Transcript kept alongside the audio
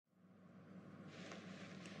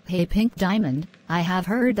Hey Pink Diamond, I have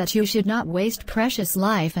heard that you should not waste precious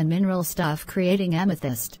life and mineral stuff creating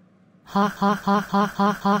amethyst. Ha ha ha ha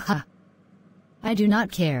ha ha ha. I do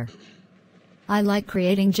not care. I like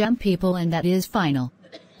creating gem people and that is final.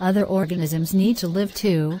 Other organisms need to live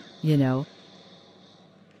too, you know.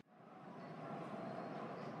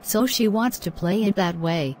 So she wants to play it that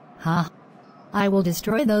way, huh? I will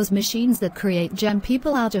destroy those machines that create gem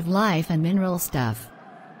people out of life and mineral stuff.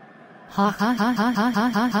 Ha ha ha ha ha ha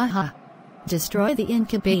ha ha ha. Destroy the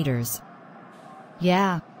incubators.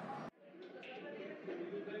 Yeah.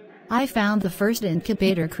 I found the first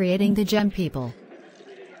incubator creating the gem people.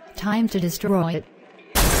 Time to destroy it.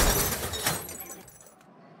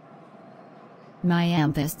 My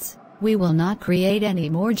amethysts, we will not create any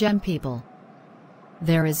more gem people.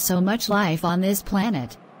 There is so much life on this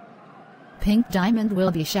planet. Pink Diamond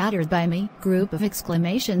will be shattered by me, group of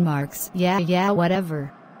exclamation marks. Yeah,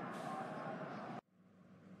 whatever.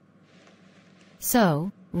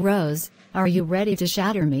 So, Rose, are you ready to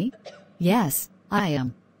shatter me? Yes, I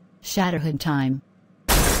am. Shatterhood time.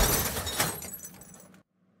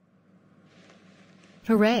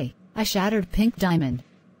 Hooray, I shattered Pink Diamond.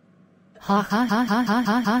 Ha ha ha ha ha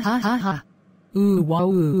ha ha ha ha ha. Ooh wow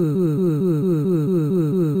ooh,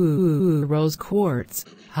 Rose Quartz,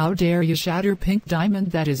 how dare you shatter Pink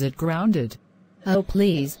Diamond, that is it grounded. Oh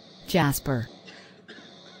please, Jasper.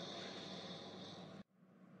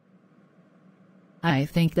 I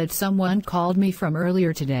think that someone called me from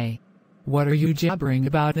earlier today. What are you jabbering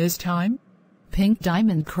about this time? Pink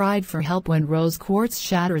Diamond cried for help when Rose Quartz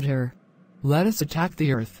shattered her. Let us attack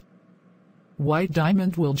the Earth. White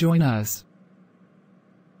Diamond will join us.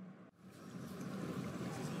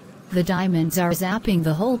 The diamonds are zapping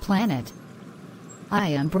the whole planet. I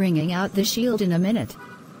am bringing out the shield in a minute.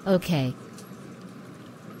 Okay.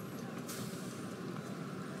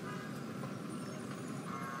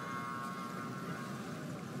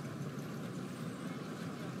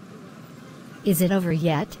 Is it over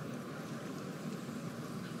yet?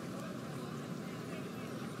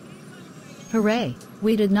 Hooray,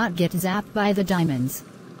 we did not get zapped by the diamonds.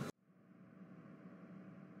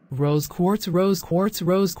 Rose Quartz, Rose Quartz,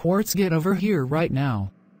 Rose Quartz, get over here right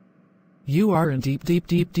now. You are in deep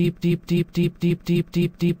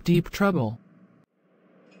trouble.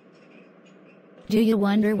 Do you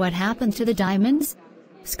wonder what happened to the diamonds?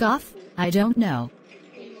 Scoff, I don't know.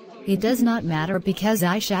 It does not matter because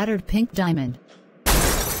I shattered Pink Diamond.